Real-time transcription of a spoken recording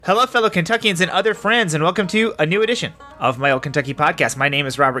Hello, fellow Kentuckians and other friends, and welcome to a new edition of My Old Kentucky Podcast. My name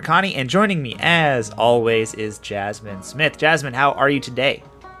is Robert Connie, and joining me, as always, is Jasmine Smith. Jasmine, how are you today?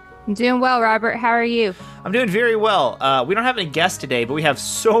 I'm doing well, Robert. How are you? I'm doing very well. We don't have any guests today, but we have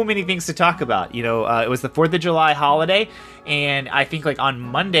so many things to talk about. You know, it was the 4th of July holiday, and I think like on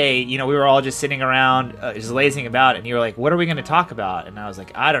Monday, you know, we were all just sitting around, just lazing about, and you were like, what are we going to talk about? And I was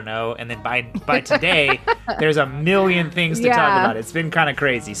like, I don't know. And then by today, there's a million things to talk about. It's been kind of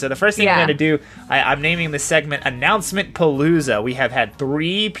crazy. So the first thing I'm going to do, I'm naming this segment Announcement Palooza. We have had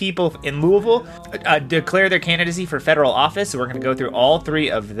 3 people in Louisville declare their candidacy for federal office, so we're going to go through all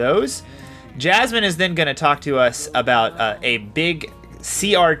 3 of those. Jasmine is then going to talk to us about a big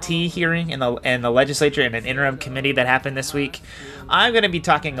CRT hearing in the legislature and an interim committee that happened this week. I'm going to be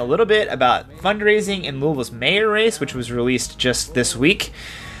talking a little bit about fundraising in Louisville's mayor race, which was released just this week.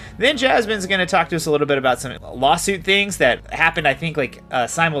 Then Jasmine's going to talk to us a little bit about some lawsuit things that happened, I think, like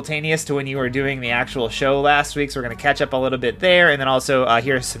simultaneous to when you were doing the actual show last week. So we're going to catch up a little bit there, and then also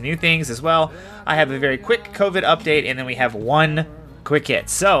hear some new things as well. I have a very quick COVID update, and then we have one quick hit.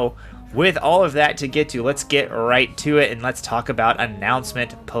 So with all of that to get to, let's get right to it, and let's talk about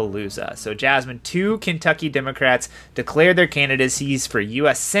Announcement Palooza. So, Jasmine, 2 Kentucky Democrats declared their candidacies for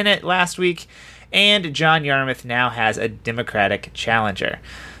U.S. Senate last week, and John Yarmuth now has a Democratic challenger.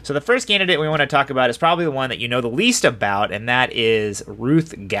 So the first candidate we want to talk about is probably the one that you know the least about, and that is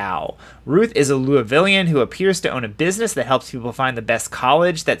Ruth Gow. Ruth is a Louisvillian who appears to own a business that helps people find the best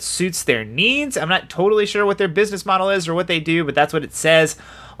college that suits their needs. I'm not totally sure what their business model is or what they do, but that's what it says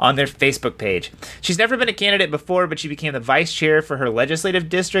on their Facebook page. She's never been a candidate before, but she became the vice chair for her legislative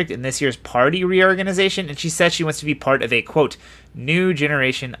district in this year's party reorganization, and she says she wants to be part of a, quote, new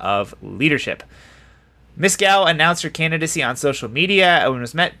generation of leadership. Ms. Gow announced her candidacy on social media and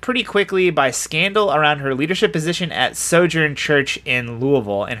was met pretty quickly by scandal around her leadership position at Sojourn Church in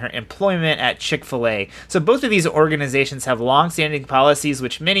Louisville and her employment at Chick-fil-A. So both of these organizations have long-standing policies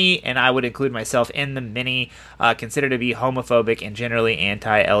which many, and I would include myself in the many, consider to be homophobic and generally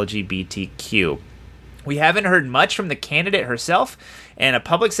anti-LGBTQ. We haven't heard much from the candidate herself in a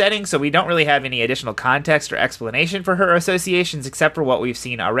public setting, so we don't really have any additional context or explanation for her associations except for what we've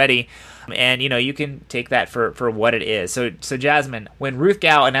seen already. And, you know, you can take that for what it is. So Jasmine, when Ruth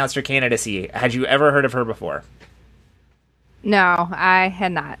Gow announced her candidacy, had you ever heard of her before? No, I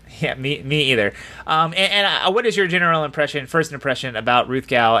had not. Yeah, me either. And what is your general impression, first impression about Ruth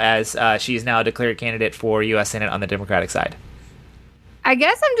Gow as she's now a declared candidate for U.S. Senate on the Democratic side? I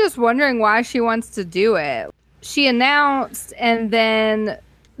guess I'm just wondering why she wants to do it. She announced, and then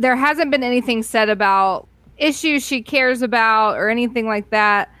there hasn't been anything said about issues she cares about or anything like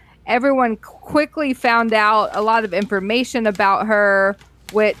that. Everyone quickly found out a lot of information about her,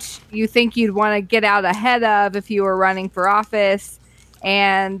 which you think you'd want to get out ahead of if you were running for office.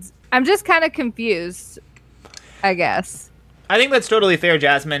 And I'm just kind of confused, I guess. I think that's totally fair,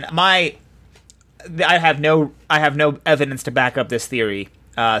 Jasmine. I have no evidence to back up this theory,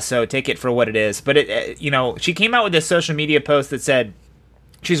 so take it for what it is. But she came out with this social media post that said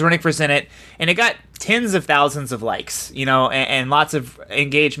she's running for Senate, and it got tens of thousands of likes, and lots of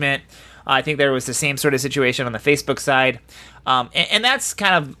engagement. I think there was the same sort of situation on the Facebook side, and that's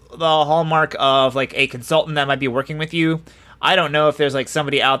kind of the hallmark of like a consultant that might be working with you. I don't know if there's like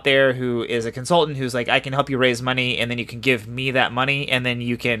somebody out there who is a consultant who's like, I can help you raise money and then you can give me that money and then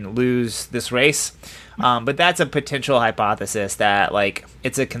you can lose this race. But that's a potential hypothesis that like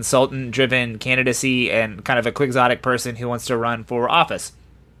it's a consultant driven candidacy and kind of a quixotic person who wants to run for office.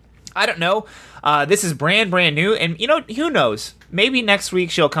 I don't know. This is brand new. And, who knows? Maybe next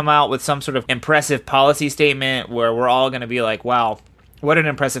week she'll come out with some sort of impressive policy statement where we're all going to be like, wow, what an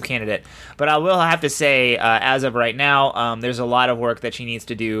impressive candidate. But I will have to say, as of right now, there's a lot of work that she needs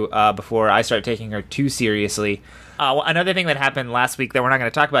to do before I start taking her too seriously. Another thing that happened last week that we're not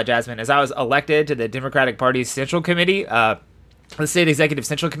going to talk about, Jasmine, is I was elected to the Democratic Party's Central Committee, the State Executive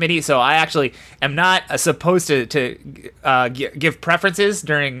Central Committee. So I actually am not supposed to give preferences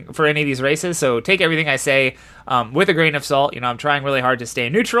for any of these races. So take everything I say with a grain of salt. I'm trying really hard to stay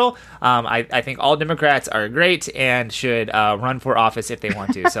neutral. I think all Democrats are great and should run for office if they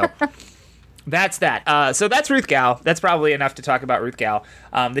want to. So that's that. So that's Ruth Gow. That's probably enough to talk about Ruth Gow.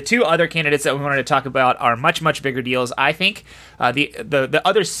 The 2 other candidates that we wanted to talk about are much bigger deals, I think. The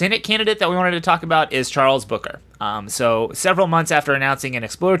other Senate candidate that we wanted to talk about is Charles Booker. So several months after announcing an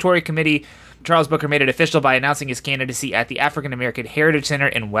exploratory committee, Charles Booker made it official by announcing his candidacy at the African American Heritage Center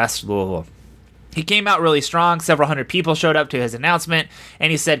in West Louisville. He came out really strong. Several hundred people showed up to his announcement, and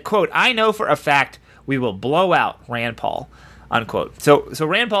he said, quote, "I know for a fact we will blow out Rand Paul." unquote. So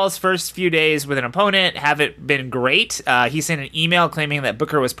Rand Paul's first few days with an opponent haven't been great. He sent an email claiming that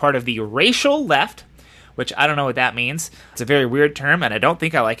Booker was part of the racial left, which I don't know what that means. It's a very weird term, and I don't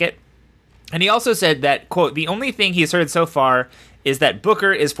think I like it. And he also said that, quote, the only thing he's heard so far is that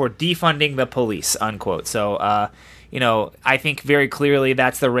Booker is for defunding the police, unquote. So, I think very clearly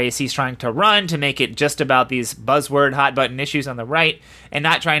that's the race he's trying to run, to make it just about these buzzword hot button issues on the right and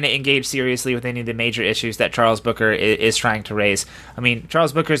not trying to engage seriously with any of the major issues that Charles Booker is trying to raise. I mean,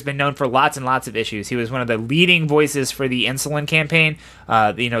 Charles Booker has been known for lots and lots of issues. He was one of the leading voices for the insulin campaign,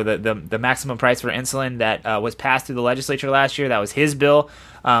 the maximum price for insulin that was passed through the legislature last year. That was his bill.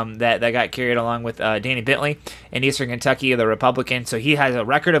 That got carried along with Danny Bentley in Eastern Kentucky, the Republican. So he has a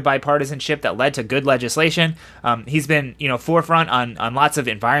record of bipartisanship that led to good legislation. He's been, forefront on lots of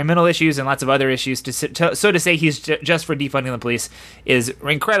environmental issues and lots of other issues. So to say he's just for defunding the police is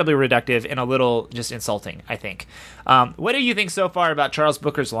incredibly reductive and a little just insulting, I think. What do you think so far about Charles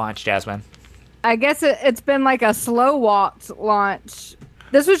Booker's launch, Jasmine? I guess it's been like a slow walked launch.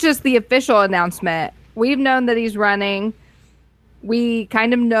 This was just the official announcement. We've known that he's running. We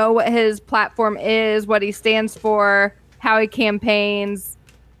kind of know what his platform is, what he stands for, how he campaigns.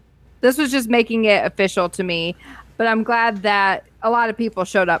 This was just making it official to me, but I'm glad that a lot of people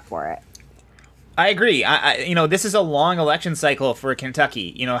showed up for it. I agree. This is a long election cycle for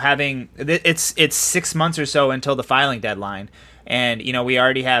Kentucky. It's 6 months or so until the filing deadline, and we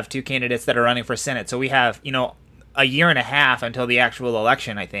already have 2 candidates that are running for Senate. So we have a year and a half until the actual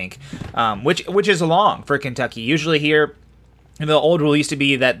election, I think, which is long for Kentucky. Usually here, the old rule used to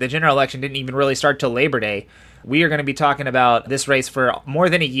be that the general election didn't even really start till Labor Day. We are going to be talking about this race for more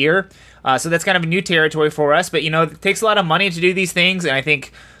than a year. So that's kind of a new territory for us. But, it takes a lot of money to do these things. And I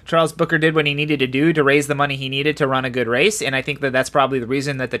think Charles Booker did what he needed to do to raise the money he needed to run a good race. And I think that that's probably the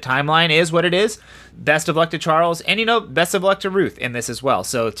reason that the timeline is what it is. Best of luck to Charles. And, best of luck to Ruth in this as well.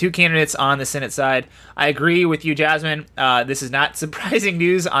 So 2 candidates on the Senate side. I agree with you, Jasmine. This is not surprising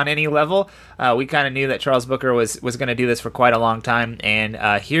news on any level. We kind of knew that Charles Booker was going to do this for quite a long time.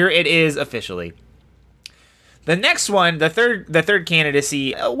 And here it is officially. The next one, the third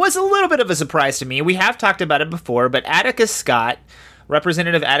candidacy, was a little bit of a surprise to me. We have talked about it before, but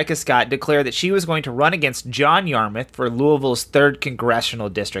Representative Attica Scott declared that she was going to run against John Yarmuth for Louisville's 3rd congressional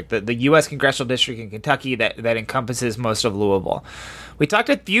district, the U.S. congressional district in Kentucky that encompasses most of Louisville. We talked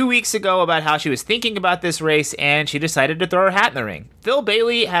a few weeks ago about how she was thinking about this race, and she decided to throw her hat in the ring. Phil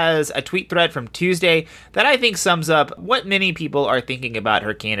Bailey has a tweet thread from Tuesday that I think sums up what many people are thinking about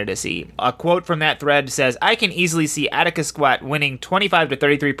her candidacy. A quote from that thread says, "I can easily see Attica Scott winning 25 to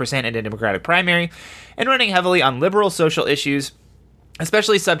 33% in a Democratic primary and running heavily on liberal social issues,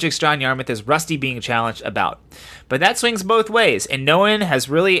 especially subjects John Yarmuth is rusty being challenged about. But that swings both ways, and no one has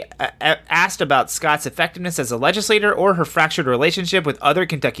really asked about Scott's effectiveness as a legislator or her fractured relationship with other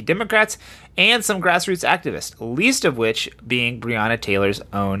Kentucky Democrats and some grassroots activists, least of which being Breonna Taylor's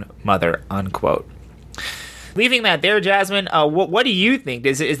own mother," unquote. Leaving that there, Jasmine, what do you think?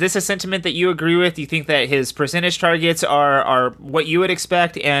 Is this a sentiment that you agree with? Do you think that his percentage targets are what you would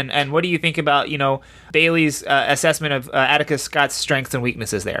expect? And what do you think about, Bailey's assessment of Attica Scott's strengths and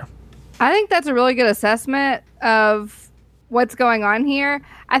weaknesses there? I think that's a really good assessment of what's going on here.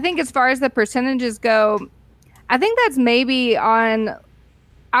 I think as far as the percentages go, I think that's maybe I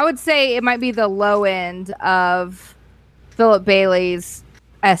would say it might be the low end of Philip Bailey's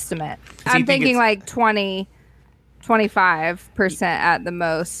estimate. I'm thinking like 25% at the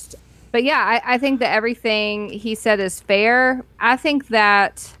most. But yeah, I think that everything he said is fair. I think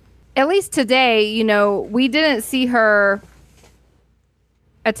that at least today, we didn't see her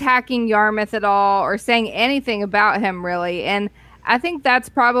attacking Yarmuth at all or saying anything about him really. And I think that's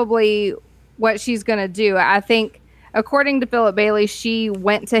probably what she's going to do. I think according to Philip Bailey, she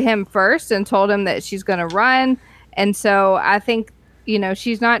went to him first and told him that she's going to run. And so I think,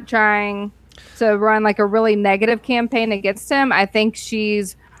 she's not trying to run like a really negative campaign against him. I think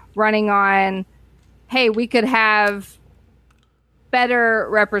she's running on, hey, we could have better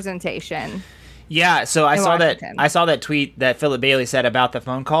representation. Yeah, so I saw that tweet that Philip Bailey said about the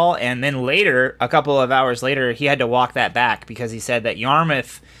phone call, and then later, a couple of hours later, he had to walk that back because he said that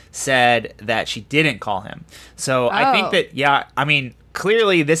Yarmuth said that she didn't call him. So I think that,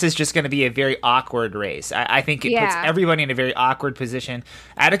 clearly this is just going to be a very awkward race. I think it puts everybody in a very awkward position.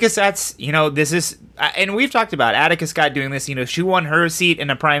 Attica Scott's, this is, and we've talked about Attica Scott doing this, she won her seat in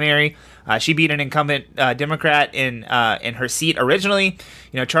a primary. She beat an incumbent Democrat in her seat originally.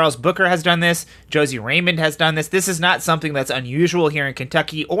 Charles Booker has done this. Josie Raymond has done this. This is not something that's unusual here in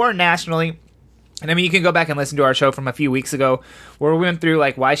Kentucky or nationally. And you can go back and listen to our show from a few weeks ago where we went through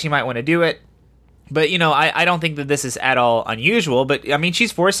why she might want to do it. But I don't think that this is at all unusual. But I mean,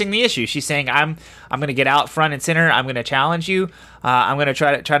 she's forcing the issue. She's saying, "I'm going to get out front and center. I'm going to challenge you. I'm going to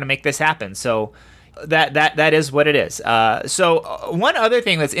try to make this happen." So that is what it is. One other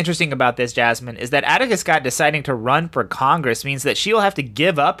thing that's interesting about this, Jasmine, is that Attica Scott deciding to run for Congress means that she'll have to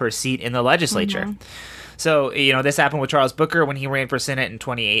give up her seat in the legislature. Mm-hmm. So this happened with Charles Booker when he ran for Senate in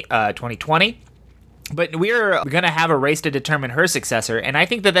 2020. But we're going to have a race to determine her successor, and I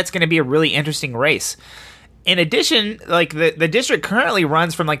think that that's going to be a really interesting race. In addition, like the district currently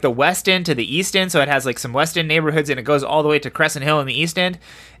runs from like the West End to the East End, so it has like some West End neighborhoods, and it goes all the way to Crescent Hill in the East End.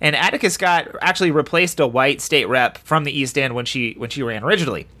 And Attica Scott actually replaced a white state rep from the East End when she ran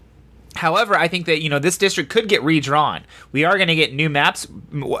originally. However, I think that, this district could get redrawn. We are going to get new maps.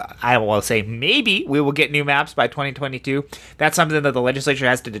 I will say maybe we will get new maps by 2022. That's something that the legislature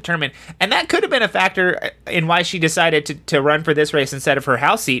has to determine. And that could have been a factor in why she decided to run for this race instead of her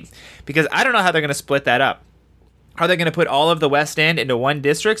House seat, because I don't know how they're going to split that up. Are they going to put all of the West End into one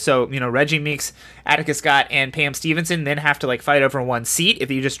district? So, Reggie Meeks, Attica Scott, and Pam Stevenson then have to fight over one seat if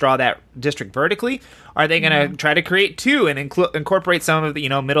you just draw that district vertically? Are they going to try to create two and incorporate some of the,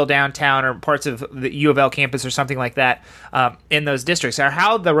 middle downtown or parts of the U of L campus or something like that in those districts? Or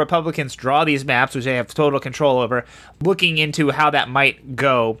how the Republicans draw these maps, which they have total control over, looking into how that might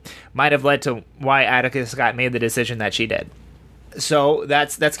go, might have led to why Attica Scott made the decision that she did. So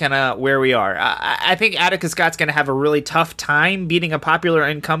that's kind of where we are. I think Attica Scott's going to have a really tough time beating a popular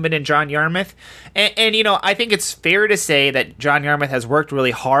incumbent in John Yarmuth. And I think it's fair to say that John Yarmuth has worked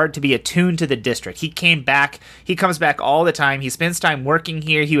really hard to be attuned to the district. He comes back all the time. He spends time working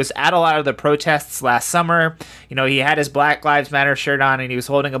here. He was at a lot of the protests last summer. He had his Black Lives Matter shirt on, and he was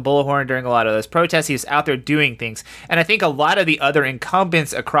holding a bullhorn during a lot of those protests. He was out there doing things. And I think a lot of the other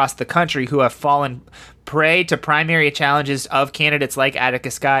incumbents across the country who have fallen prey to primary challenges of candidates like Attica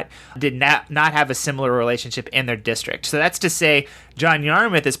Scott did not have a similar relationship in their district. So that's to say John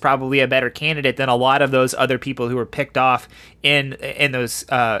Yarmuth is probably a better candidate than a lot of those other people who were picked off in those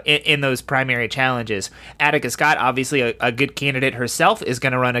primary challenges. Attica Scott, obviously a good candidate herself, is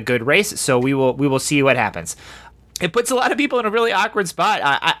going to run a good race, so we will see what happens. It puts a lot of people in a really awkward spot.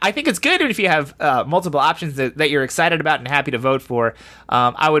 I think it's good if you have multiple options that you're excited about and happy to vote for.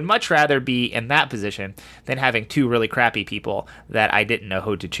 I would much rather be in that position than having two really crappy people that I didn't know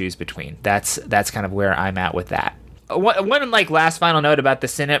who to choose between. That's kind of where I'm at with that. One last final note about the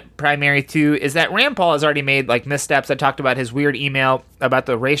Senate primary too is that Rand Paul has already made missteps. I talked about his weird email about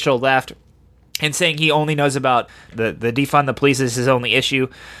the racial left and saying he only knows about the defund the police is his only issue.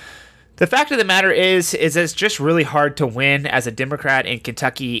 The fact of the matter is it's just really hard to win as a Democrat in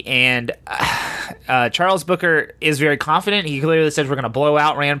Kentucky, and Charles Booker is very confident. He clearly says we're going to blow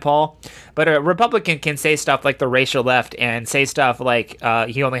out Rand Paul, but a Republican can say stuff like the racial left and say stuff like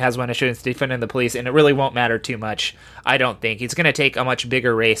he only has one issue, it's defunding the police, and it really won't matter too much, I don't think. It's going to take a much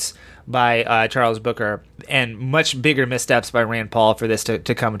bigger race by Charles Booker and much bigger missteps by Rand Paul for this to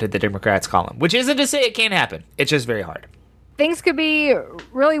come into the Democrats' column, which isn't to say it can't happen. It's just very hard. Things could be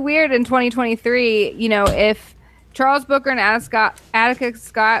really weird in 2023, if Charles Booker and Attica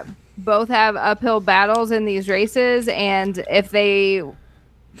Scott both have uphill battles in these races, and if they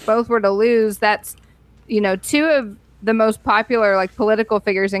both were to lose, that's, two of the most popular political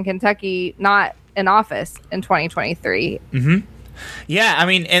figures in Kentucky not in office in 2023. Mm-hmm. Yeah, I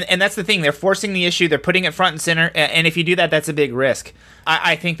mean, and that's the thing. They're forcing the issue. They're putting it front and center. And if you do that, that's a big risk.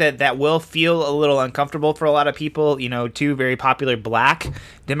 I think that will feel a little uncomfortable for a lot of people. Two very popular black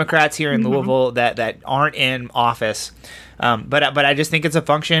Democrats here in Louisville that aren't in office. But I just think it's a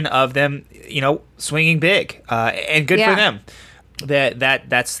function of them, swinging big and good for them.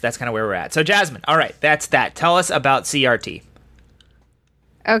 That's kind of where we're at. So, Jasmine, all right, that's that. Tell us about CRT.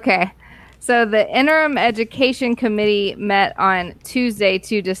 Okay. So the Interim Education Committee met on Tuesday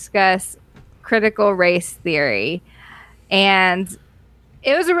to discuss critical race theory. And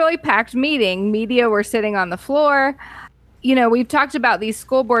it was a really packed meeting. Media were sitting on the floor. We've talked about these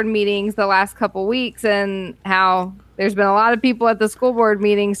school board meetings the last couple weeks and how there's been a lot of people at the school board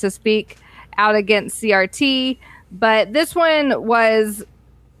meetings to speak out against CRT. But this one was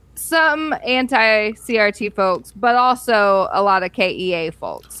some anti-CRT folks, but also a lot of KEA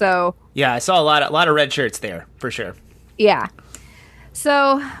folks. So yeah, I saw a lot of red shirts there for sure. Yeah.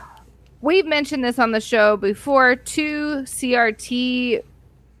 So we've mentioned this on the show before. 2 CRT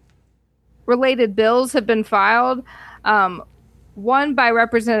related bills have been filed. One by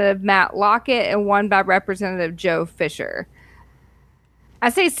Representative Matt Lockett and one by Representative Joe Fisher. I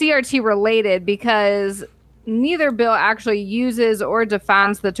say CRT related because neither bill actually uses or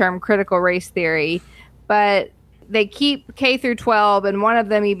defines the term critical race theory, but they keep K through 12, and one of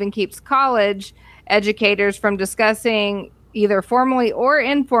them even keeps college educators from discussing either formally or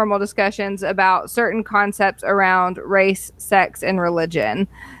informal discussions about certain concepts around race, sex, and religion.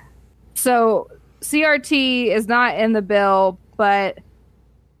 So CRT is not in the bill, but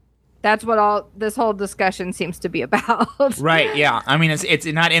that's what all this whole discussion seems to be about. Right, yeah. I mean, it's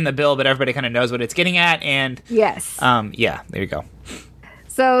not in the bill, but everybody kind of knows what it's getting at, and yes. Yeah, there you go.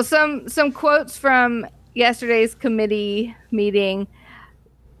 So some quotes from yesterday's committee meeting.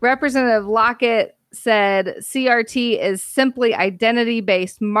 Representative Lockett said CRT is simply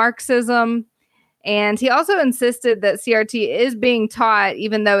identity-based Marxism. And he also insisted that CRT is being taught,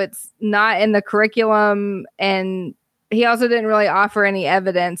 even though it's not in the curriculum. And he also didn't really offer any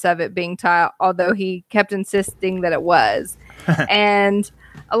evidence of it being taught, although he kept insisting that it was. And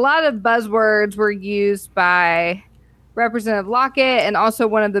a lot of buzzwords were used by Representative Lockett and also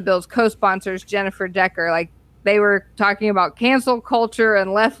one of the bill's co-sponsors, Jennifer Decker. Like, they were talking about cancel culture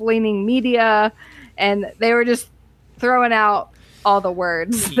and left-leaning media, and they were just throwing out all the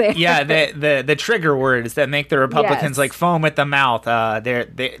words there. Yeah, the trigger words that make the Republicans Yes. like foam at the mouth.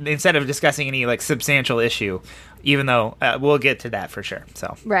 They instead of discussing any like substantial issue, even though we'll get to that for sure.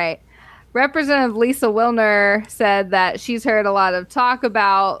 So Right. Representative Lisa Wilner said that she's heard a lot of talk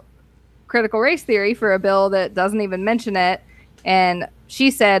about critical race theory for a bill that doesn't even mention it. And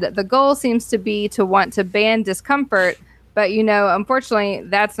she said the goal seems to be to want to ban discomfort, but unfortunately,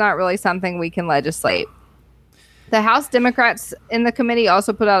 that's not really something we can legislate. The House Democrats in the committee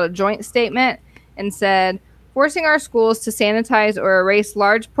also put out a joint statement and said, forcing our schools to sanitize or erase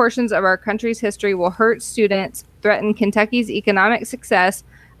large portions of our country's history will hurt students, threaten Kentucky's economic success,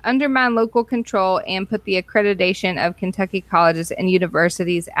 undermine local control, and put the accreditation of Kentucky colleges and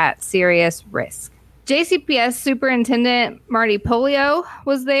universities at serious risk. JCPS Superintendent Marty Pollio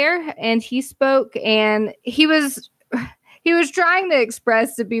was there, and he spoke, and he was trying to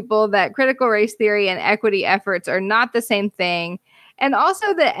express to people that critical race theory and equity efforts are not the same thing, and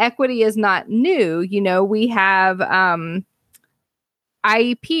also that equity is not new. We have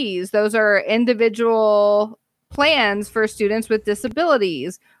IEPs. Those are individual plans for students with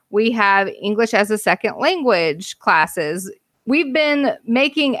disabilities. We have English as a second language classes. We've been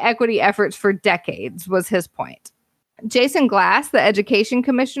making equity efforts for decades, was his point. Jason Glass, the education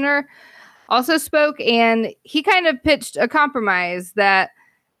commissioner, also spoke, and he kind of pitched a compromise that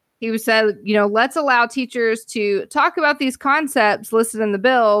he said, let's allow teachers to talk about these concepts listed in the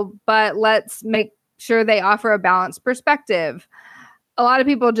bill, but let's make sure they offer a balanced perspective. A lot of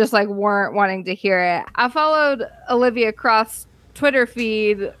people just weren't wanting to hear it. I followed Olivia Croft's Twitter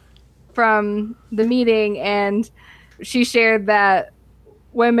feed from the meeting, and she shared that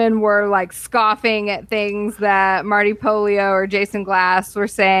women were scoffing at things that Marty Pollio or Jason Glass were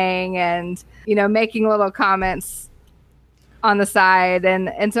saying, and making little comments on the side,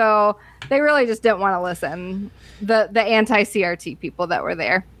 and so they really just didn't want to listen. The anti-CRT people that were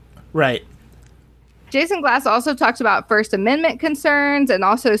there, right. Jason Glass also talks about First Amendment concerns and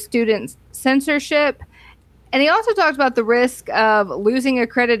also student censorship. And he also talked about the risk of losing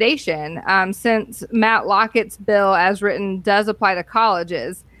accreditation since Matt Lockett's bill as written does apply to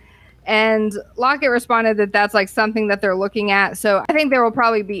colleges. And Lockett responded that that's something that they're looking at. So I think there will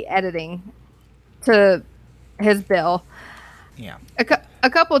probably be editing to his bill. Yeah. A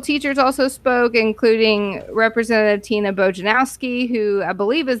couple of teachers also spoke, including Representative Tina Bojanowski, who I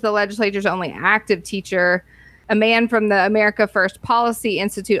believe is the legislature's only active teacher. A man from the America First Policy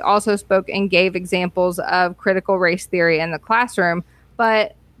Institute also spoke and gave examples of critical race theory in the classroom,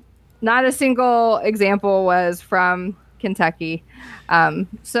 but not a single example was from Kentucky.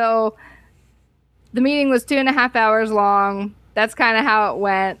 So the meeting was 2.5 hours long. That's kind of how it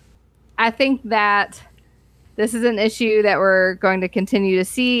went. I think that this is an issue that we're going to continue to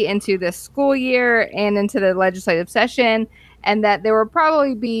see into this school year and into the legislative session, and that there will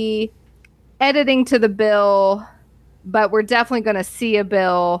probably be editing to the bill, but we're definitely going to see a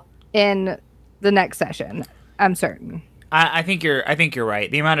bill in the next session. I'm certain. I think you're right.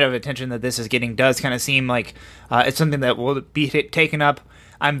 The amount of attention that this is getting does kind of seem like it's something that will be taken up.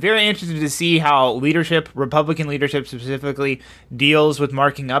 I'm very interested to see how Republican leadership specifically, deals with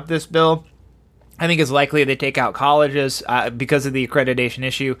marking up this bill. I think it's likely they take out colleges because of the accreditation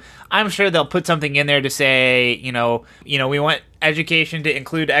issue. I'm sure they'll put something in there to say, we want education to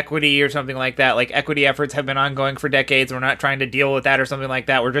include equity or something like that. Like, equity efforts have been ongoing for decades. We're not trying to deal with that or something like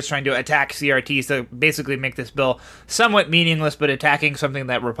that. We're just trying to attack CRT, so basically make this bill somewhat meaningless, but attacking something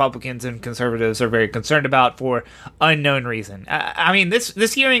that Republicans and conservatives are very concerned about for unknown reason. I mean,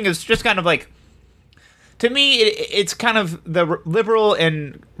 this hearing is just kind of to me, it's kind of the liberal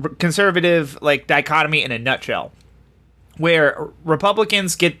and conservative dichotomy in a nutshell, where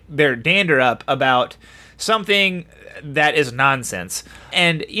Republicans get their dander up about something that is nonsense.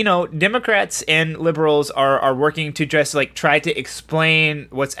 And, Democrats and liberals are working to just try to explain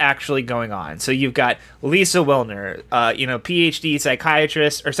what's actually going on. So you've got Lisa Wilner, PhD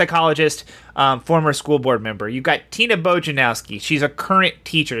psychiatrist or psychologist, former school board member. You've got Tina Bojanowski. She's a current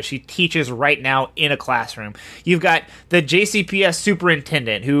teacher. She teaches right now in a classroom. You've got the JCPS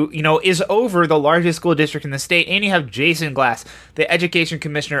superintendent who, is over the largest school district in the state. And you have Jason Glass, the education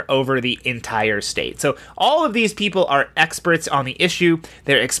commissioner over the entire state. So all of these people are experts on the issue.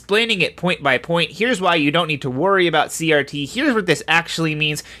 They're explaining it point by point. Here's why you don't need to worry about CRT. Here's what this actually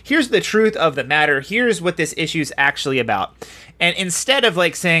means. Here's the truth of the matter. Here's what this issue is actually about. And instead of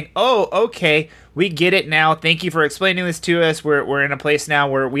saying, oh, okay, we get it now. Thank you for explaining this to us. We're in a place now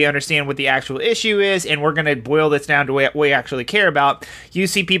where we understand what the actual issue is, and we're going to boil this down to what we actually care about. You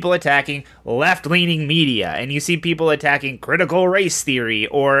see people attacking left-leaning media, and you see people attacking critical race theory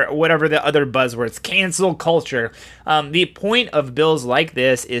or whatever the other buzzwords, cancel culture. The point of bills like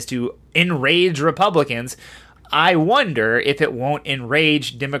this is to enrage Republicans. I wonder if it won't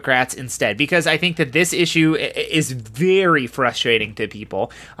enrage Democrats instead, because I think that this issue is very frustrating to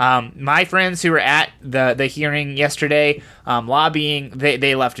people. My friends who were at the hearing yesterday, lobbying,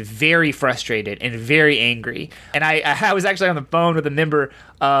 they left very frustrated and very angry. And I was actually on the phone with a member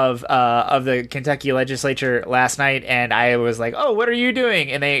of the Kentucky legislature last night, and I was like, "Oh, what are you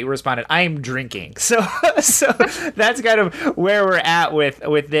doing?" And they responded, "I'm drinking." So that's kind of where we're at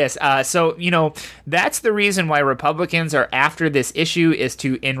with this. That's the reason why Republicans are after this issue, is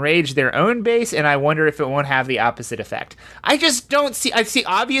to enrage their own base, and I wonder if it won't have the opposite effect. I just don't see. I see.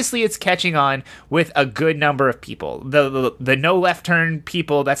 Obviously, it's catching on with a good number of people. The No Left Turn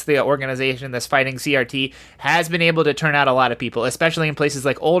people, that's the organization that's fighting CRT, has been able to turn out a lot of people, especially in places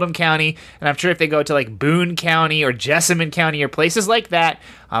like Oldham County, and I'm sure if they go to Boone County or Jessamine County or places like that,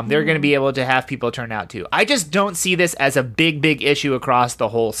 they're going to be able to have people turn out too. I just don't see this as a big issue across the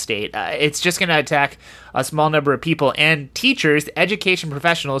whole state. It's just going to attack a small number of people, and teachers, education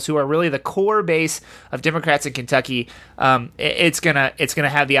professionals, who are really the core base of Democrats in Kentucky. It's gonna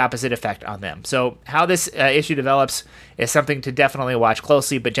have the opposite effect on them. So how this issue develops is something to definitely watch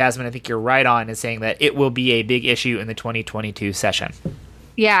closely. But Jasmine, I think you're right on in saying that it will be a big issue in the 2022 session.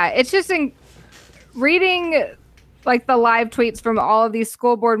 Yeah, it's just reading the live tweets from all of these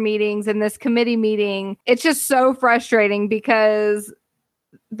school board meetings and this committee meeting. It's just so frustrating because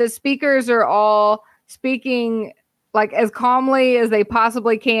the speakers are all speaking as calmly as they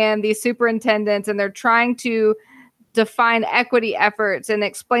possibly can, these superintendents, and they're trying to define equity efforts and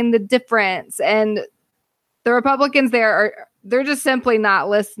explain the difference. And the Republicans they're just simply not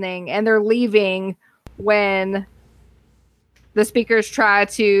listening, and they're leaving when the speakers try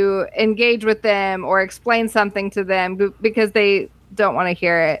to engage with them or explain something to them because they don't want to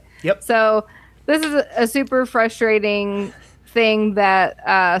hear it. Yep. So this is a super frustrating thing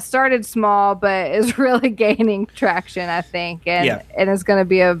that started small but is really gaining traction, I think, and is going to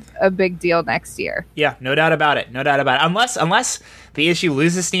be a big deal next year. Yeah, no doubt about it. Unless the issue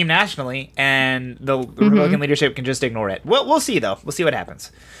loses steam nationally and the Republican leadership can just ignore it. We'll see, though. We'll see what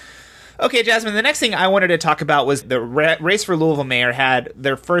happens. Okay, Jasmine, the next thing I wanted to talk about was the Race for Louisville Mayor had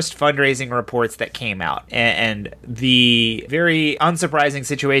their first fundraising reports that came out. And the very unsurprising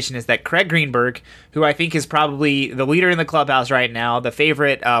situation is that Craig Greenberg, who I think is probably the leader in the clubhouse right now, the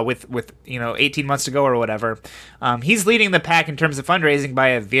favorite with 18 months to go or whatever, he's leading the pack in terms of fundraising by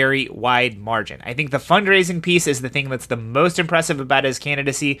a very wide margin. I think the fundraising piece is the thing that's the most impressive about his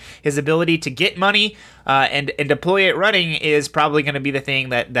candidacy. His ability to get money and deploy it running is probably going to be the thing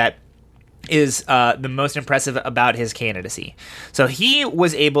that is the most impressive about his candidacy. So he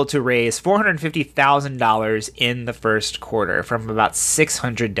was able to raise $450,000 in the first quarter from about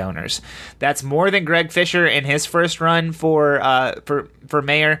 600 donors. That's more than Greg Fisher in his first run for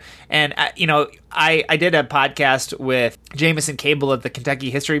mayor. And I did a podcast with Jameson Cable of the Kentucky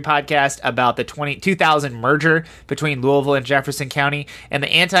History Podcast about the 2000 merger between Louisville and Jefferson County, and the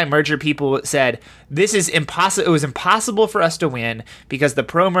anti-merger people said this is impossible. It was impossible for us to win because the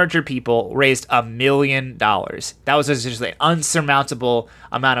pro-merger people raised $1 million. That was just an unsurmountable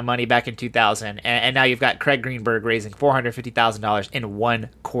amount of money back in 2000, and now you've got Craig Greenberg raising $450,000 in one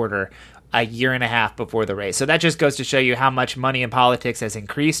quarter, a year and a half before the race. So that just goes to show you how much money in politics has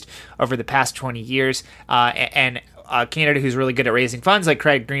increased over the past 20 years. And a candidate who's really good at raising funds like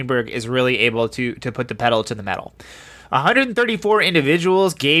Craig Greenberg is really able to put the pedal to the metal. 134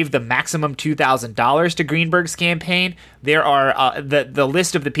 individuals gave the maximum $2,000 to Greenberg's campaign. There are the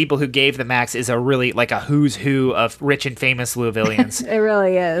list of the people who gave the max is a really like a who's who of rich and famous Louisvillians. It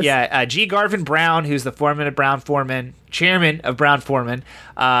really is. Yeah, G. Garvin Brown, who's the foreman of Brown-Forman, chairman of Brown-Forman.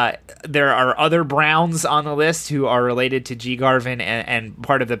 There are other Browns on the list who are related to G. Garvin and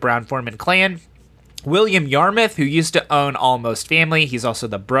part of the Brown-Forman clan. William Yarmouth, who used to own Almost Family. He's also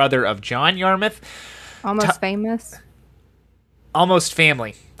the brother of John Yarmouth. Almost Famous? Almost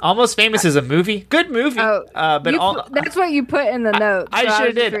Family. Almost Famous is a movie. Good movie. Oh, but that's what you put in the notes. I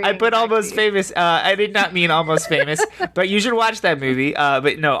sure did. I put Almost Famous. I did not mean Almost Famous, but you should watch that movie.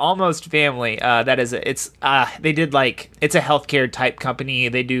 But no, Almost Family. That is they did like it's a healthcare type company.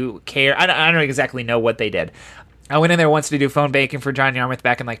 They do care. I don't exactly know what they did. I went in there once to do phone banking for John Yarmouth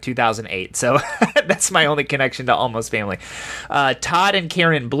back in like 2008, so that's my only connection to Almost Family. Todd and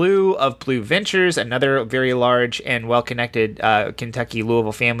Karen Blue of Blue Ventures, another very large and well-connected Kentucky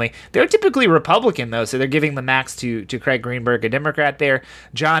Louisville family. They're typically Republican, though, so they're giving the max to Craig Greenberg, a Democrat there.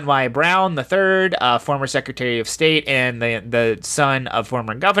 John Y. Brown III, former Secretary of State and the son of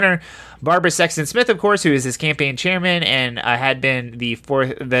former governor. Barbara Sexton Smith, of course, who is his campaign chairman and had been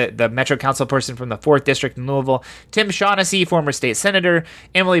the Metro Council person from the 4th District in Louisville. Tim Shaughnessy, former state senator.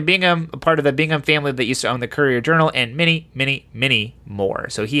 Emily Bingham, a part of the Bingham family that used to own the Courier-Journal, and many, many, many more.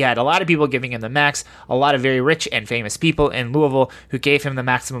 So he had a lot of people giving him the max, a lot of very rich and famous people in Louisville who gave him the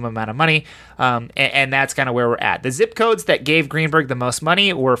maximum amount of money, and that's kind of where we're at. The zip codes that gave Greenberg the most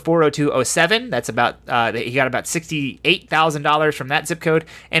money were 40207. That's about he got about $68,000 from that zip code,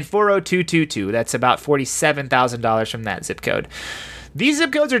 and 40222. That's about $47,000 from that zip code. These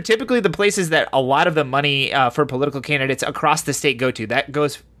zip codes are typically the places that a lot of the money for political candidates across the state go to. That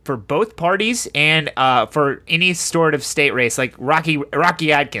goes for both parties and for any sort of state race. Like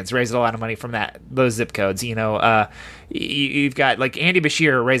Rocky Adkins raised a lot of money from those zip codes. You know, you've got like Andy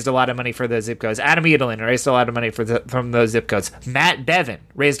Beshear raised a lot of money for those zip codes. Adam Edelin raised a lot of money from those zip codes. Matt Bevin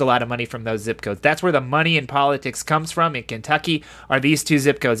raised a lot of money from those zip codes. That's where the money in politics comes from in Kentucky. Are these two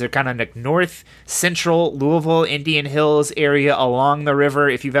zip codes? They're kind of like north central Louisville, Indian Hills area along the river.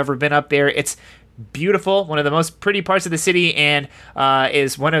 If you've ever been up there, it's beautiful, one of the most pretty parts of the city, and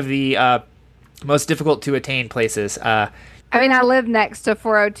is one of the most difficult to attain places. I mean, I live next to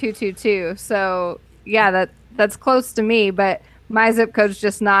 40222, so yeah, that's close to me, but my zip code's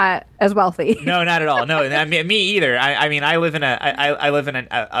just not as wealthy. No, not at all. No, me either. I mean, I live in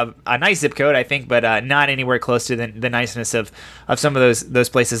a nice zip code, I think, but not anywhere close to the niceness of some of those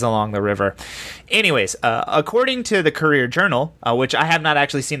places along the river. Anyways, according to the Courier-Journal, which I have not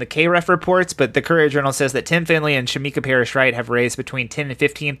actually seen the KREF reports, but the Courier-Journal says that Tim Finley and Shamika Parrish-Wright have raised between $10,000 and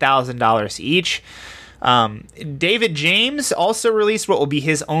 $15,000 each. David James also released what will be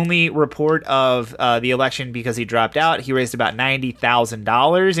his only report of the election because he dropped out. He raised about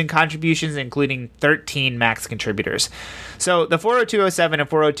 $90,000 in contributions, including 13 max contributors. So the 40207 and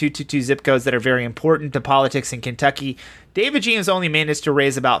 40222 zip codes that are very important to politics in Kentucky, David James only managed to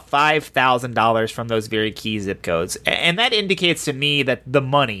raise about $5,000 from those very key zip codes. And that indicates to me that the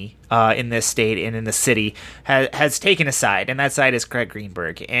money in this state and in the city has taken a side, and that side is Craig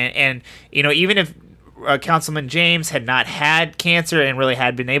Greenberg. And you know, even if Councilman James had not had cancer and really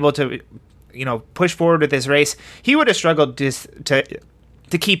had been able to, you know, push forward with his race, he would have struggled to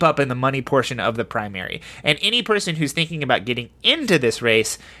keep up in the money portion of the primary. And any person who's thinking about getting into this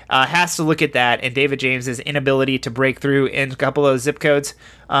race has to look at that and David James's inability to break through in a couple of those zip codes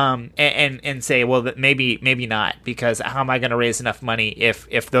and say, well, maybe not, because how am I going to raise enough money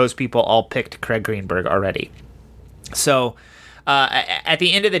if those people all picked Craig Greenberg already? So at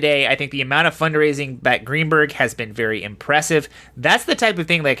the end of the day, I think the amount of fundraising that Greenberg has been very impressive. That's the type of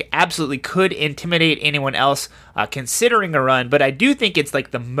thing that absolutely could intimidate anyone else considering a run, but I do think it's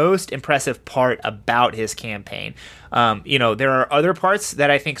like the most impressive part about his campaign. You know, there are other parts that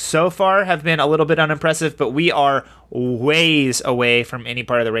I think so far have been a little bit unimpressive, but we are ways away from any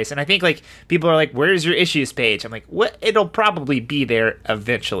part of the race. And I think like people are like, where's your issues page? I'm like, what? It'll probably be there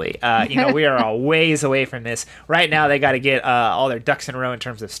eventually. You know, we are a ways away from this. Right now, they got to get all their ducks in a row in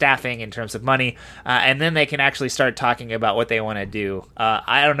terms of staffing, in terms of money, and then they can actually start talking about what they want to do.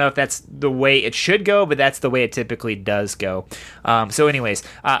 I don't know if that's the way it should go, but that's the way it typically does go. So anyways,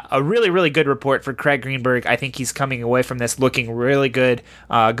 a really, really good report for Craig Greenberg. I think he's coming away from this looking really good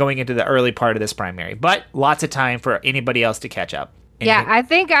going into the early part of this primary, but lots of time for anybody else to catch up. Yeah, I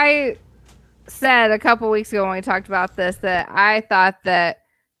think I said a couple weeks ago when we talked about this that I thought that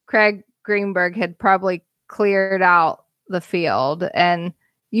Craig Greenberg had probably cleared out the field, and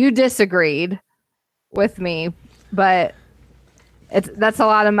you disagreed with me. but that's a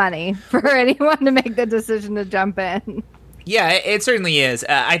lot of money for anyone to make the decision to jump in. Yeah, it certainly is.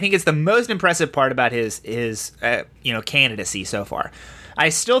 I think it's the most impressive part about his candidacy so far. I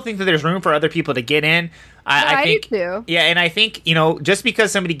still think that there's room for other people to get in. I think, do too. Yeah, and I think, just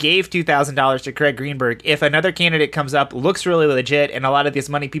because somebody gave $2,000 to Craig Greenberg, if another candidate comes up, looks really legit, and a lot of this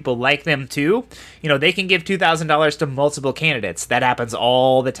money people like them too, they can give $2,000 to multiple candidates. That happens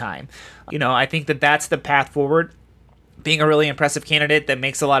all the time. I think that that's the path forward. Being a really impressive candidate that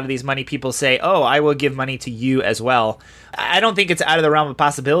makes a lot of these money people say, oh, I will give money to you as well. I don't think it's out of the realm of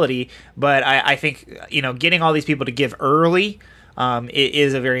possibility, but I think, getting all these people to give early it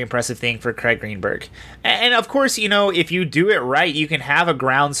is a very impressive thing for Craig Greenberg. And of course, if you do it right, you can have a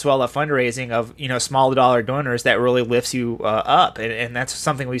groundswell of fundraising of, small dollar donors that really lifts you up. And that's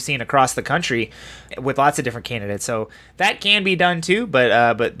something we've seen across the country with lots of different candidates. So that can be done too,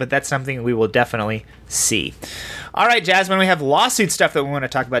 but that's something we will definitely see. All right, Jasmine, we have lawsuit stuff that we want to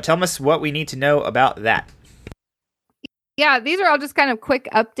talk about. Tell us what we need to know about that. Yeah, these are all just kind of quick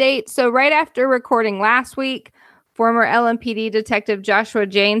updates. So right after recording last week, former LMPD Detective Joshua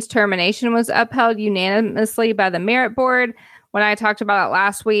Jane's termination was upheld unanimously by the Merit Board. When I talked about it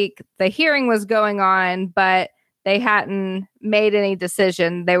last week, the hearing was going on, but they hadn't made any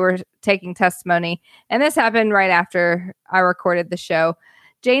decision. They were taking testimony. And this happened right after I recorded the show.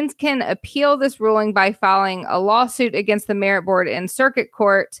 Janes can appeal this ruling by filing a lawsuit against the Merit Board in circuit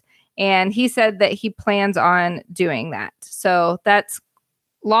court. And he said that he plans on doing that. So that's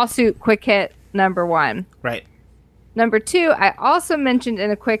lawsuit quick hit number 1. Right. Number 2, I also mentioned in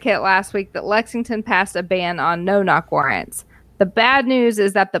a quick hit last week that Lexington passed a ban on no-knock warrants. The bad news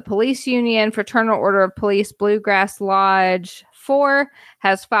is that the police union, Fraternal Order of Police Bluegrass Lodge 4,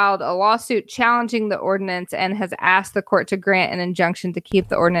 has filed a lawsuit challenging the ordinance and has asked the court to grant an injunction to keep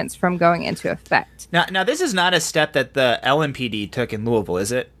the ordinance from going into effect. Now this is not a step that the LMPD took in Louisville,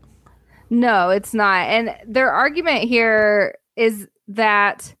 is it? No, it's not. And their argument here is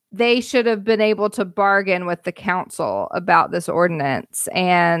that they should have been able to bargain with the council about this ordinance.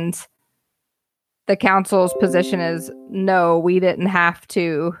 And the council's position is, no, we didn't have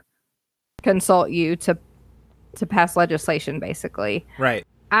to consult you to pass legislation, basically. Right.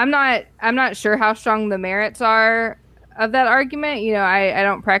 I'm not sure how strong the merits are of that argument. I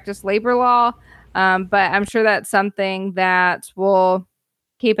don't practice labor law, but I'm sure that's something that we'll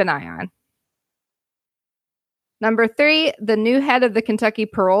keep an eye on. Number 3, the new head of the Kentucky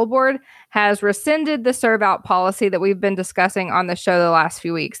Parole Board has rescinded the serve-out policy that we've been discussing on the show the last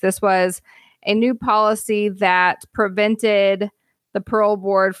few weeks. This was a new policy that prevented the parole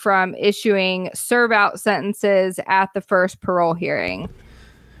board from issuing serve-out sentences at the first parole hearing.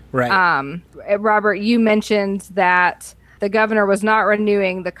 Right. Robert, you mentioned that the governor was not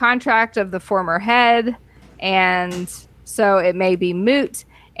renewing the contract of the former head, and so it may be moot.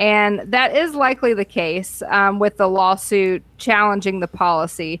 And that is likely the case with the lawsuit challenging the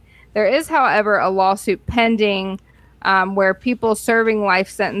policy. There is, however, a lawsuit pending where people serving life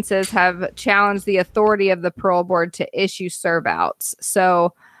sentences have challenged the authority of the parole board to issue serve-outs.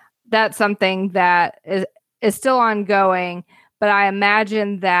 So that's something that is still ongoing, but I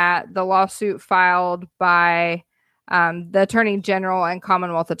imagine that the lawsuit filed by the Attorney General and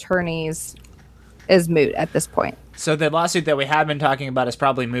Commonwealth attorneys is moot at this point. So the lawsuit that we have been talking about is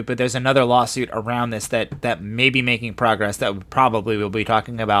probably moot, but there's another lawsuit around this that may be making progress that we probably will be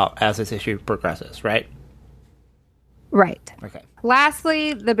talking about as this issue progresses, right? Right. Okay.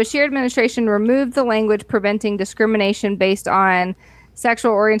 Lastly, the Beshear administration removed the language preventing discrimination based on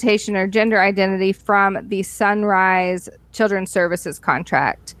sexual orientation or gender identity from the Sunrise Children's Services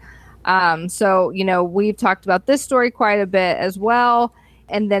contract. So, we've talked about this story quite a bit as well.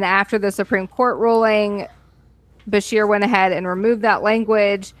 And then after the Supreme Court ruling, Beshear went ahead and removed that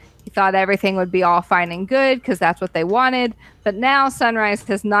language. He thought everything would be all fine and good because that's what they wanted. But now Sunrise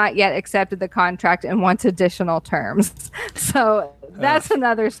has not yet accepted the contract and wants additional terms. So that's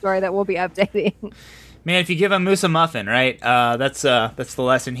another story that we'll be updating. Man, if you give a moose a muffin, right? That's the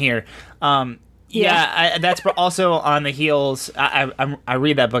lesson here. That's also on the heels. I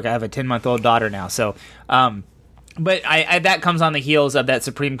read that book. I have a 10-month-old daughter now, so. But that comes on the heels of that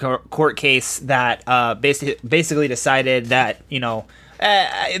Supreme Court case that basically decided that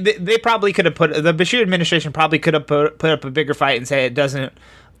they probably could have the Beshear administration probably could have put up a bigger fight and say it doesn't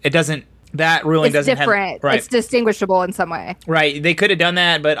that ruling it's doesn't different. Have, right. It's distinguishable in some way. Right. They could have done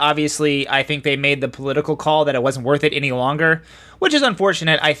that, but obviously I think they made the political call that it wasn't worth it any longer, which is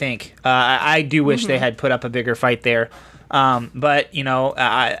unfortunate, I think. I do wish they had put up a bigger fight there. But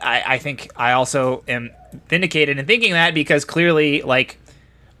I think I also am vindicated in thinking that because clearly,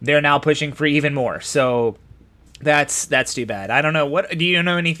 they're now pushing for even more. So That's too bad. I don't know. What do you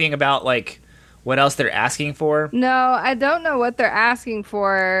know anything about, like, what else they're asking for? No, I don't know what they're asking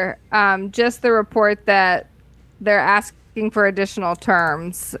for. Just the report that they're asking for additional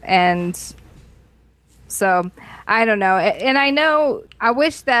terms. And so I don't know. And I know I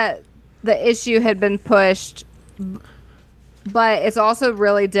wish that the issue had been pushed, but it's also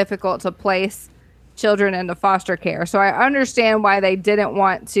really difficult to place children into foster care. So I understand why they didn't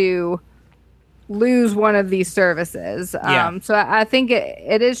want to lose one of these services. Yeah. So I think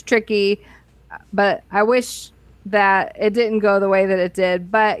it is tricky, but I wish that it didn't go the way that it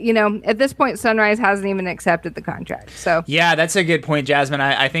did. But, you know, at this point, Sunrise hasn't even accepted the contract. So Yeah, that's a good point, Jasmine.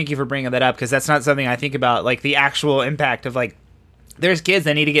 I thank you for bringing that up, because that's not something I think about, like the actual impact of, like, there's kids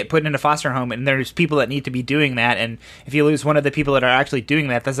that need to get put into foster home, and there's people that need to be doing that. And if you lose one of the people that are actually doing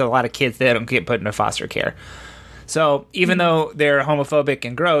that, that's a lot of kids that don't get put into foster care. So even though they're homophobic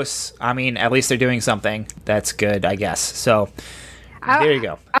and gross, I mean, at least they're doing something that's good, I guess. So there you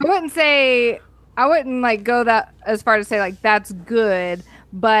go. I wouldn't like go that as far to say like that's good,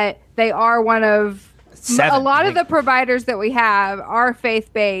 but they are one of Seven, a lot I of the think. providers that we have are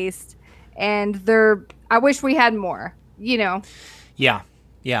faith-based, and I wish we had more, you know. Yeah.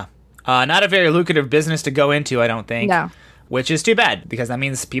 Not a very lucrative business to go into, I don't think. No. Which is too bad, because that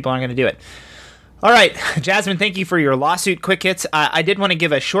means people aren't going to do it. All right, Jasmine, thank you for your lawsuit quick hits. I did want to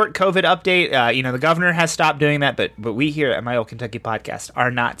give a short COVID update. The governor has stopped doing that, but we here at My Old Kentucky Podcast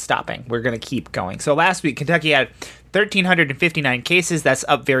are not stopping. We're going to keep going. So last week, Kentucky had 1,359 cases. That's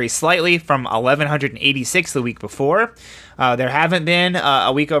up very slightly from 1,186 the week before. There haven't been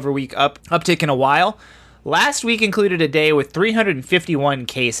a week-over-week uptick in a while. Last week included a day with 351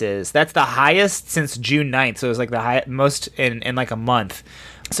 cases. That's the highest since June 9th, so it was like the most in like a month.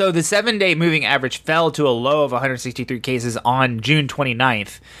 So the 7-day moving average fell to a low of 163 cases on June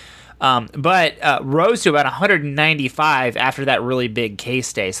 29th, but rose to about 195 after that really big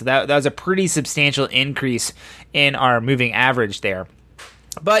case day. So that was a pretty substantial increase in our moving average there.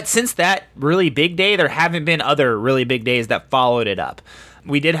 But since that really big day, there haven't been other really big days that followed it up.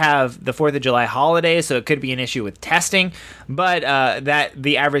 We did have the 4th of July holiday, so it could be an issue with testing, but that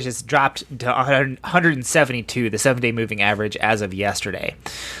the average has dropped to 172, the 7-day moving average, as of yesterday.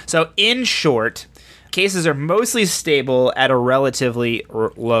 So in short, cases are mostly stable at a relatively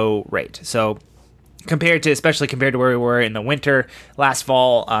low rate. So especially compared to where we were in the winter, last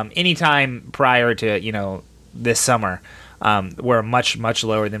fall, anytime prior to, this summer, we're much, much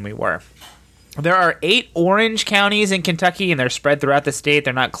lower than we were. There are 8 orange counties in Kentucky, and they're spread throughout the state.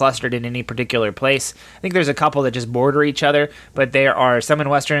 They're not clustered in any particular place. I think there's a couple that just border each other, but there are some in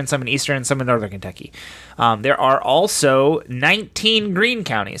western, some in eastern, some in northern Kentucky. There are also 19 green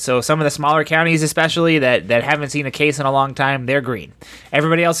counties. So some of the smaller counties, especially, that haven't seen a case in a long time, they're green.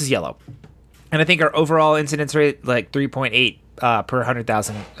 Everybody else is yellow. And I think our overall incidence rate, like 3.8 per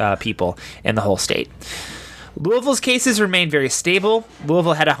 100,000 people in the whole state. Louisville's cases remain very stable.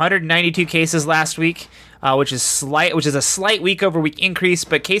 Louisville had 192 cases last week, which is a slight week-over-week increase,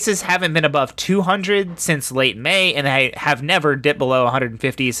 but cases haven't been above 200 since late May, and they have never dipped below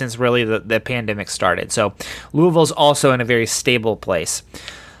 150 since really the pandemic started. So Louisville's also in a very stable place.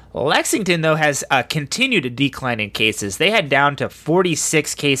 Lexington, though, has continued to decline in cases. They had down to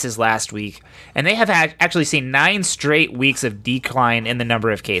 46 cases last week, and they have actually seen 9 straight weeks of decline in the number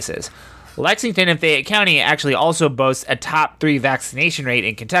of cases. Lexington and Fayette County actually also boast a top 3 vaccination rate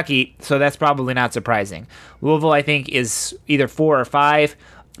in Kentucky, so that's probably not surprising. Louisville, I think, is either 4 or 5,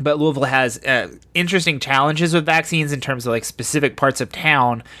 but Louisville has interesting challenges with vaccines in terms of like specific parts of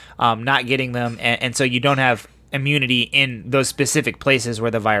town not getting them, and so you don't have immunity in those specific places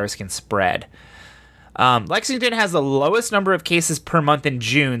where the virus can spread. Lexington has the lowest number of cases per month in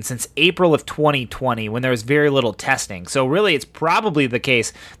June since April of 2020, when there was very little testing. So really, it's probably the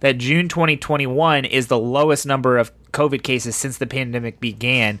case that June 2021 is the lowest number of COVID cases since the pandemic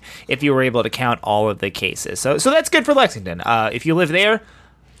began, if you were able to count all of the cases. So that's good for Lexington. If you live there,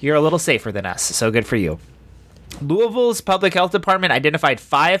 you're a little safer than us, so good for you. Louisville's public health department identified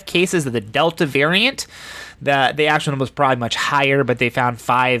 5 cases of the Delta variant. The actual number was probably much higher, but they found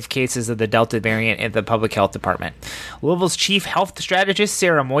 5 cases of the Delta variant in the public health department. Louisville's chief health strategist,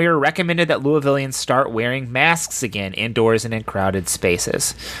 Sarah Moyer, recommended that Louisvillians start wearing masks again indoors and in crowded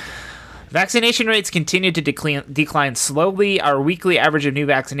spaces. Vaccination rates continue to decline slowly. Our weekly average of new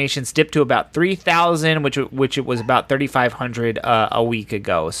vaccinations dipped to about 3,000, which it was about 3,500 a week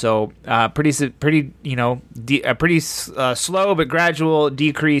ago. So pretty slow but gradual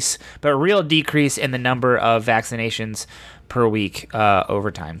decrease, but a real decrease in the number of vaccinations per week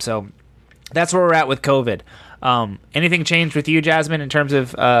over time. So that's where we're at with COVID. Anything changed with you, Jasmine, in terms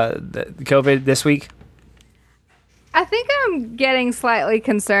of the COVID this week? I think I'm getting slightly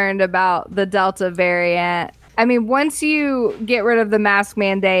concerned about the Delta variant. I mean, once you get rid of the mask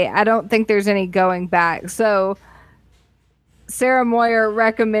mandate, I don't think there's any going back. So, Sarah Moyer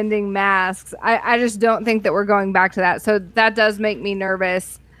recommending masks, I just don't think that we're going back to that. So, that does make me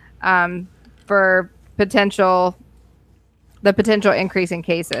nervous for the potential increase in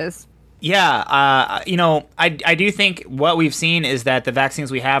cases. Yeah, I do think what we've seen is that the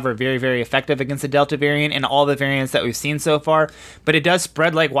vaccines we have are very, very effective against the Delta variant and all the variants that we've seen so far. But it does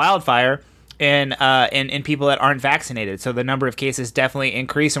spread like wildfire in people that aren't vaccinated. So the number of cases definitely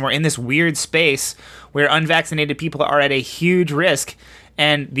increase, and we're in this weird space where unvaccinated people are at a huge risk.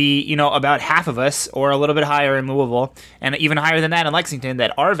 And about half of us, or a little bit higher in Louisville, and even higher than that in Lexington,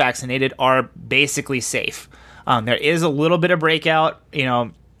 that are vaccinated are basically safe. There is a little bit of breakout,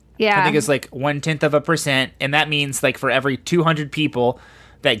 Yeah. I think it's like 0.1%, and that means like for every 200 people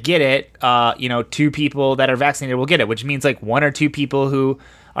that get it, 2 people that are vaccinated will get it, which means like 1 or 2 people who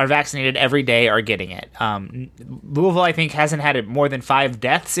are vaccinated every day are getting it. Louisville, I think, hasn't had more than 5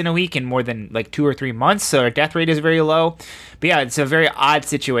 deaths in a week in more than like 2 or 3 months, so our death rate is very low. But yeah, it's a very odd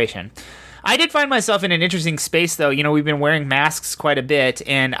situation. I did find myself in an interesting space, though. We've been wearing masks quite a bit,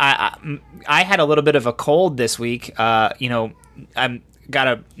 and I had a little bit of a cold this week. I'm got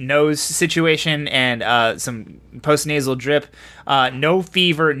a nose situation and some postnasal drip, no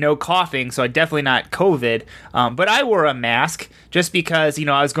fever, no coughing, so definitely not COVID. But I wore a mask just because,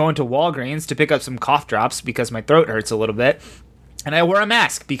 I was going to Walgreens to pick up some cough drops because my throat hurts a little bit. And I wore a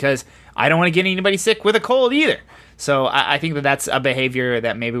mask because I don't want to get anybody sick with a cold either. So I think that that's a behavior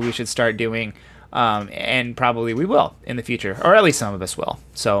that maybe we should start doing, and probably we will in the future, or at least some of us will.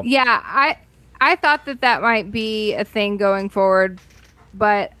 So yeah, I thought that might be a thing going forward,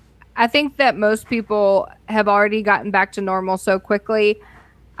 but I think that most people have already gotten back to normal so quickly.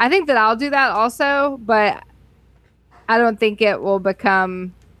 I think that I'll do that also, but I don't think it will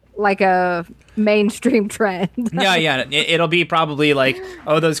become like a mainstream trend. Yeah. It'll be probably like,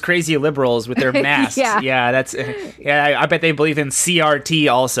 those crazy liberals with their masks. I bet they believe in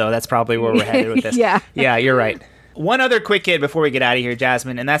CRT also. That's probably where we're headed with this. Yeah, you're right. One other quick hit before we get out of here,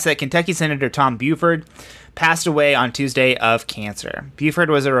 Jasmine, and that's that Kentucky Senator Tom Buford passed away on Tuesday of cancer. Buford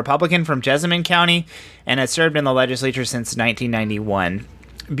was a Republican from Jessamine County and had served in the legislature since 1991.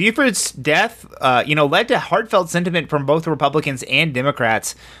 Buford's death, led to heartfelt sentiment from both Republicans and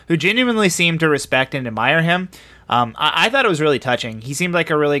Democrats, who genuinely seemed to respect and admire him. I thought it was really touching. He seemed like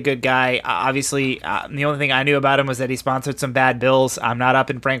a really good guy. Obviously, the only thing I knew about him was that he sponsored some bad bills. I'm not up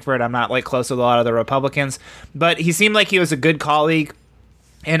in Frankfort. I'm not close with a lot of the Republicans, but he seemed like he was a good colleague.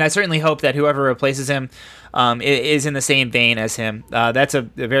 And I certainly hope that whoever replaces him is in the same vein as him. That's a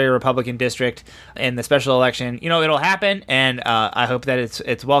very Republican district in the special election. It'll happen, and I hope that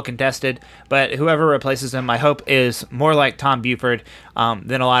it's well contested. But whoever replaces him, I hope, is more like Tom Buford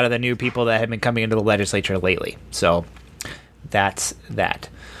than a lot of the new people that have been coming into the legislature lately. So that's that.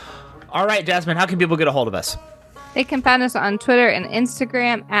 All right, Jasmine, how can people get a hold of us? They can find us on Twitter and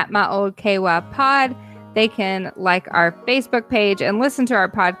Instagram at MyOldKYPod. They can like our Facebook page and listen to our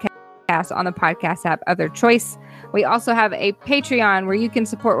podcast on the podcast app of their choice. We also have a Patreon where you can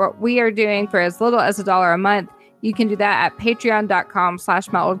support what we are doing for as little as $1 a month. You can do that at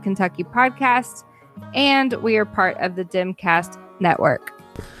patreon.com/myoldkentuckypodcast. And we are part of the Dimcast network.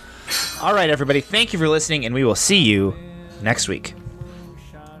 All right, everybody. Thank you for listening, and we will see you next week.